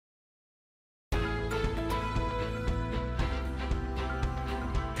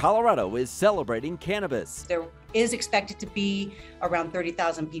Colorado is celebrating cannabis. There is expected to be around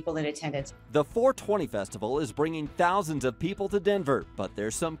 30,000 people in attendance. The 420 Festival is bringing thousands of people to Denver, but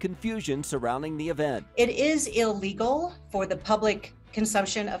there's some confusion surrounding the event. It is illegal for the public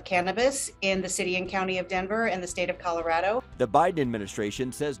consumption of cannabis in the city and county of Denver and the state of Colorado. The Biden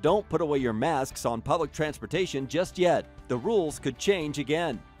administration says don't put away your masks on public transportation just yet. The rules could change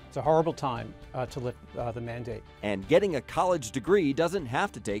again. It's a horrible time to lift the mandate. And getting a college degree doesn't have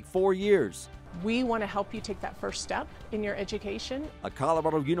to take 4 years. We want to help you take that first step in your education. A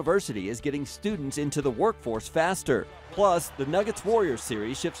Colorado university is getting students into the workforce faster. Plus, the Nuggets Warriors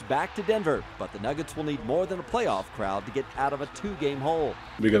series shifts back to Denver, but the Nuggets will need more than a playoff crowd to get out of a 2-game hole.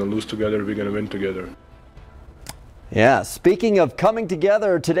 We're going to lose together, we're going to win together. Yeah, speaking of coming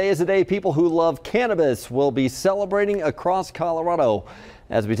together, today is a day people who love cannabis will be celebrating across Colorado.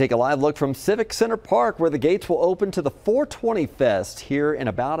 As we take a live look from Civic Center Park, where the gates will open to the 420 Fest here in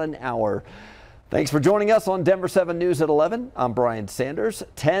about an hour. Thanks for joining us on Denver 7 News at 11. I'm Brian Sanders.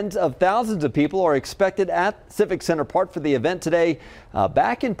 Tens of thousands of people are expected at Civic Center Park for the event today,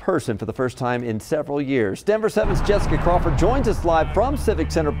 back in person for the first time in several years. Denver 7's Jessica Crawford joins us live from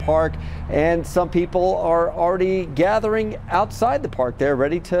Civic Center Park, and some people are already gathering outside the park there,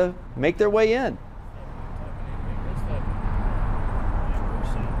 ready to make their way in.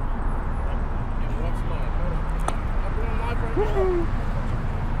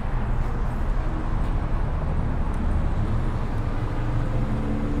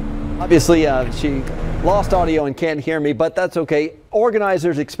 Obviously, she lost audio and can't hear me, but that's okay.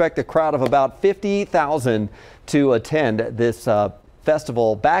 Organizers expect a crowd of about 50,000 to attend this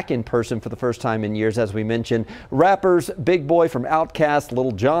festival back in person for the first time in years, as we mentioned. Rappers Big Boy from Outkast,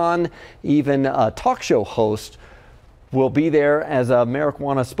 Lil Jon, even a talk show host will be there as a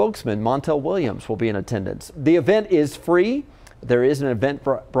marijuana spokesman. Montel Williams will be in attendance. The event is free. There is an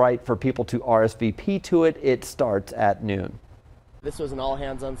Eventbrite for people to RSVP to it. It starts at noon. This was an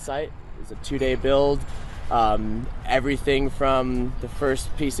all-hands-on-site. It was a 2-day build. Everything from the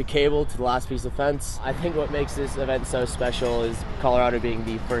first piece of cable to the last piece of fence. I think what makes this event so special is Colorado being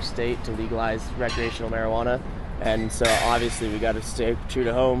the first state to legalize recreational marijuana. And so obviously we got to stay true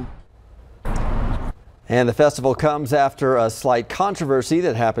to home. And the festival comes after a slight controversy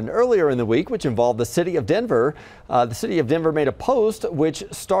that happened earlier in the week, which involved the city of Denver. The city of Denver made a post which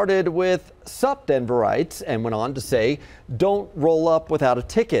started with "Sup Denverites" and went on to say, "Don't roll up without a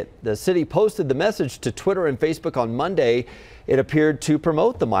ticket." The city posted the message to Twitter and Facebook on Monday. It appeared to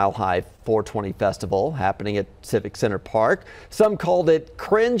promote the Mile High 420 Festival happening at Civic Center Park. Some called it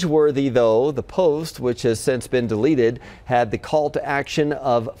cringeworthy, though. The post, which has since been deleted, had the call to action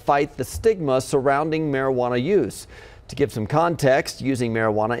of "fight the stigma surrounding marijuana use." To give some context, using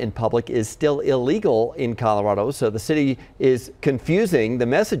marijuana in public is still illegal in Colorado, so the city is confusing the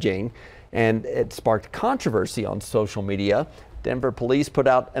messaging, and it sparked controversy on social media. Denver police put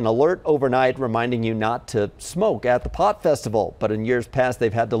out an alert overnight reminding you not to smoke at the Pot Festival, but in years past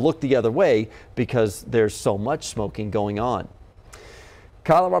they've had to look the other way because there's so much smoking going on.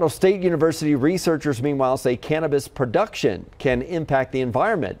 Colorado State University researchers, meanwhile, say cannabis production can impact the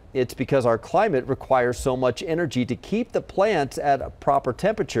environment. It's because our climate requires so much energy to keep the plants at proper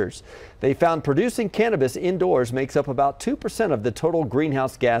temperatures. They found producing cannabis indoors makes up about 2% of the total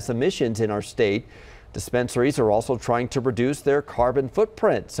greenhouse gas emissions in our state. Dispensaries are also trying to reduce their carbon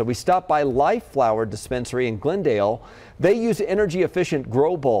footprint. So we stopped by Life Flower Dispensary in Glendale. They use energy efficient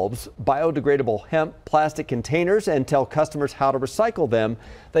grow bulbs, biodegradable hemp plastic containers, and tell customers how to recycle them.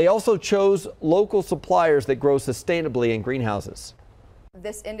 They also chose local suppliers that grow sustainably in greenhouses.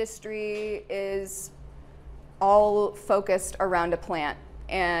 This industry is all focused around a plant,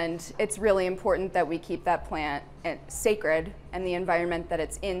 and it's really important that we keep that plant sacred and the environment that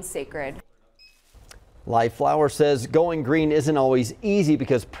it's in sacred. Life Flower says going green isn't always easy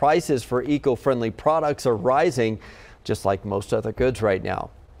because prices for eco-friendly products are rising, just like most other goods right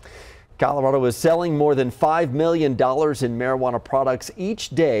now. Colorado is selling more than $5 million in marijuana products each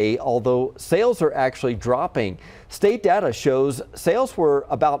day, although sales are actually dropping. State data shows sales were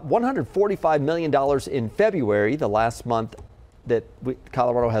about $145 million in February, the last month that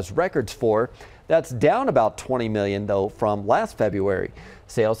Colorado has records for. That's down about $20 million, though, from last February.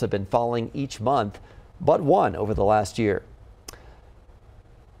 Sales have been falling each month, but one over the last year.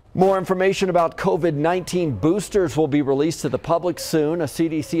 More information about COVID-19 boosters will be released to the public soon. A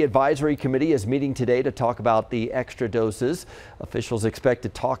CDC advisory committee is meeting today to talk about the extra doses. Officials expect to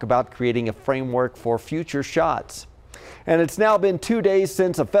talk about creating a framework for future shots. And it's now been 2 days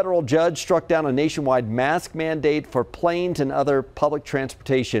since a federal judge struck down a nationwide mask mandate for planes and other public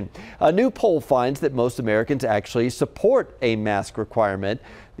transportation. A new poll finds that most Americans actually support a mask requirement.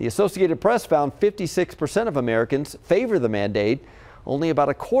 The Associated Press found 56% of Americans favor the mandate. Only about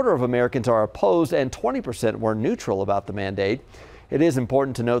a quarter of Americans are opposed and 20% were neutral about the mandate. It is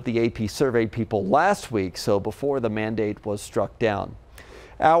important to note the AP surveyed people last week, so before the mandate was struck down.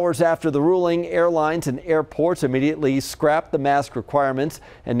 Hours after the ruling, airlines and airports immediately scrapped the mask requirements,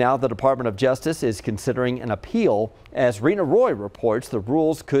 and now the Department of Justice is considering an appeal. As Rena Roy reports, the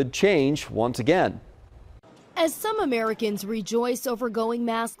rules could change once again. As some Americans rejoice over going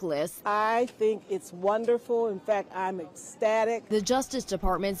maskless, I think it's wonderful. In fact, I'm ecstatic. The Justice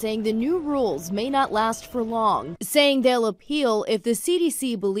Department saying the new rules may not last for long, saying they'll appeal if the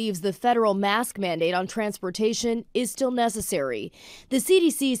CDC believes the federal mask mandate on transportation is still necessary. The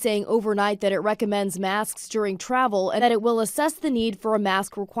CDC saying overnight that it recommends masks during travel and that it will assess the need for a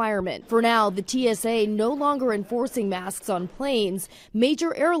mask requirement. For now, the TSA no longer enforcing masks on planes,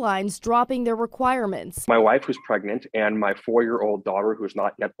 major airlines dropping their requirements. My wife, who's pregnant, and my 4-year-old daughter, who's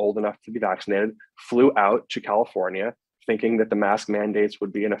not yet old enough to be vaccinated, flew out to California thinking that the mask mandates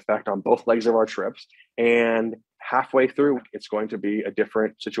would be in effect on both legs of our trips. And halfway through, it's going to be a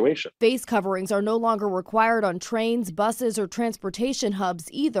different situation. Face coverings are no longer required on trains, buses, or transportation hubs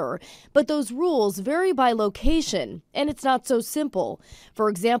either, but those rules vary by location, and it's not so simple. For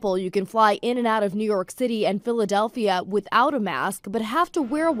example, you can fly in and out of New York City and Philadelphia without a mask, but have to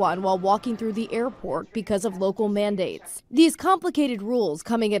wear one while walking through the airport because of local mandates. These complicated rules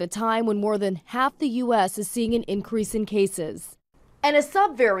coming at a time when more than half the U.S. is seeing an increase in cases. And a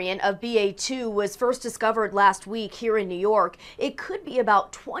subvariant of BA2 was first discovered last week here in New York. It could be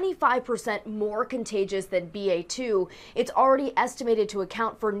about 25% more contagious than BA2. It's already estimated to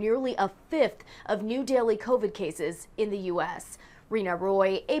account for nearly a fifth of new daily COVID cases in the U.S. Rena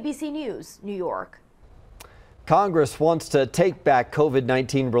Roy, ABC News, New York. Congress wants to take back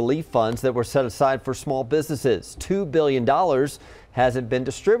COVID-19 relief funds that were set aside for small businesses. $2 billion hasn't been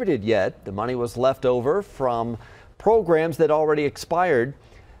distributed yet. The money was left over from programs that already expired.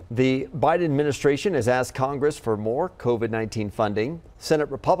 The Biden administration has asked Congress for more COVID-19 funding. Senate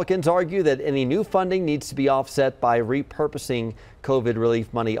Republicans argue that any new funding needs to be offset by repurposing COVID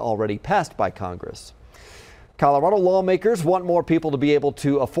relief money already passed by Congress. Colorado lawmakers want more people to be able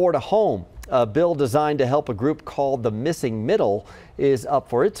to afford a home. A bill designed to help a group called the Missing Middle is up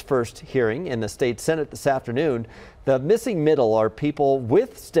for its first hearing in the state Senate this afternoon. The missing middle are people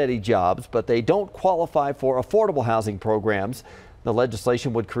with steady jobs, but they don't qualify for affordable housing programs. The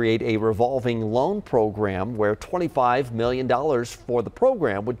legislation would create a revolving loan program where $25 million for the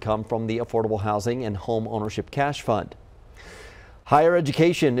program would come from the Affordable Housing and Home Ownership Cash Fund. Higher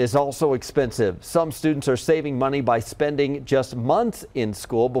education is also expensive. Some students are saving money by spending just months in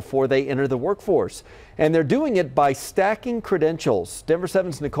school before they enter the workforce. And they're doing it by stacking credentials. Denver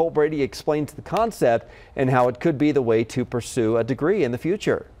 7's Nicole Brady explains the concept and how it could be the way to pursue a degree in the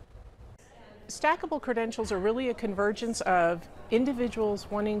future. Stackable credentials are really a convergence of individuals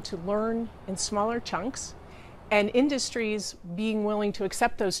wanting to learn in smaller chunks and industries being willing to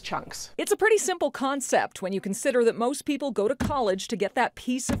accept those chunks. It's a pretty simple concept when you consider that most people go to college to get that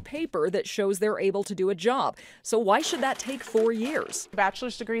piece of paper that shows they're able to do a job. So why should that take 4 years?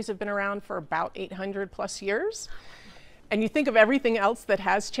 Bachelor's degrees have been around for about 800 plus years. And you think of everything else that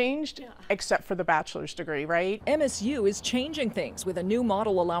has changed except for the bachelor's degree, right? MSU is changing things with a new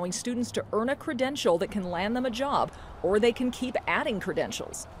model allowing students to earn a credential that can land them a job, or they can keep adding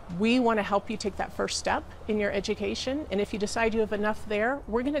credentials. We want to help you take that first step in your education. And if you decide you have enough there,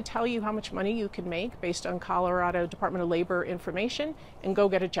 we're going to tell you how much money you can make based on Colorado Department of Labor information and go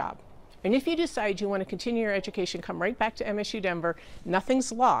get a job. And if you decide you want to continue your education, come right back to MSU Denver.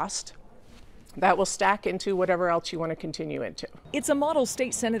 Nothing's lost. That will stack into whatever else you want to continue into. It's a model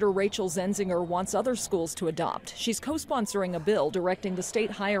State Senator Rachel Zenzinger wants other schools to adopt. She's co-sponsoring a bill directing the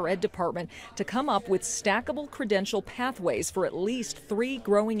state higher ed department to come up with stackable credential pathways for at least 3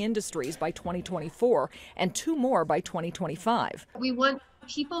 growing industries by 2024 and 2 more by 2025. We want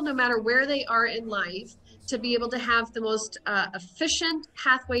people, no matter where they are in life, to be able to have the most efficient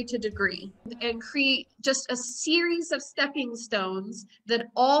pathway to degree and create just a series of stepping stones that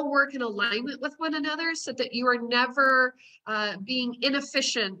all work in alignment with one another so that you are never being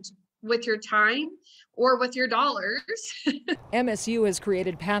inefficient with your time or with your dollars. MSU has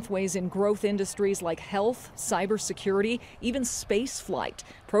created pathways in growth industries like health, cybersecurity, even space flight,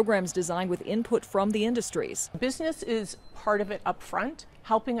 programs designed with input from the industries. Business is part of it up front,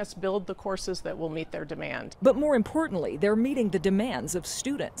 helping us build the courses that will meet their demand. But more importantly, they're meeting the demands of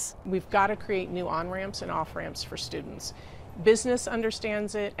students. We've got to create new on-ramps and off-ramps for students. Business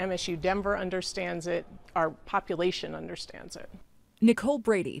understands it, MSU Denver understands it, our population understands it. Nicole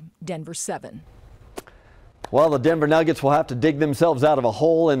Brady, Denver 7. Well, the Denver Nuggets will have to dig themselves out of a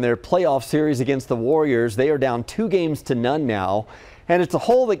hole in their playoff series against the Warriors. They are down 2-0 now, and it's a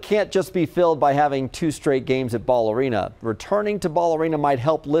hole that can't just be filled by having 2 straight games at Ball Arena. Returning to Ball Arena might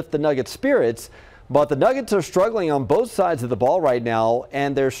help lift the Nuggets' spirits, but the Nuggets are struggling on both sides of the ball right now,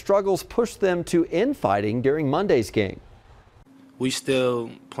 and their struggles pushed them to infighting during Monday's game. We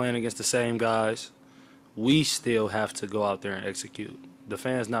still playing against the same guys. We still have to go out there and execute. The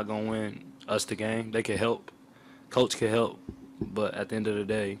fans not going to win us the game. They can help. Coach can help, but at the end of the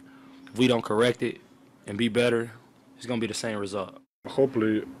day, if we don't correct it and be better, it's going to be the same result.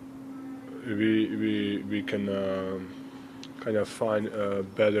 Hopefully, we can kind of find a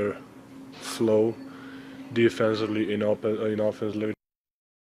better flow defensively in offensively.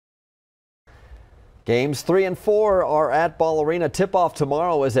 Games 3 and 4 are at Ball Arena. Tip-off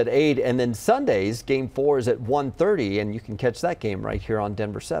tomorrow is at 8, and then Sunday's Game 4 is at 1:30, and you can catch that game right here on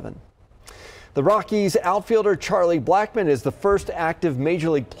Denver 7. The Rockies outfielder Charlie Blackmon is the first active Major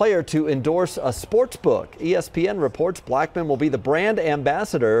League player to endorse a sports book. ESPN reports Blackmon will be the brand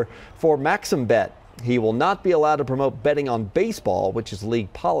ambassador for MaximBet. He will not be allowed to promote betting on baseball, which is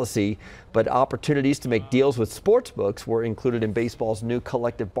league policy, but opportunities to make deals with sports books were included in baseball's new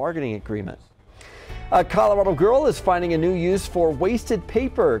collective bargaining agreement. A Colorado girl is finding a new use for wasted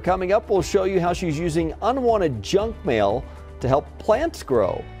paper. Coming up, we'll show you how she's using unwanted junk mail to help plants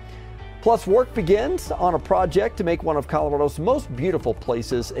grow. Plus, work begins on a project to make one of Colorado's most beautiful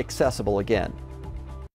places accessible again.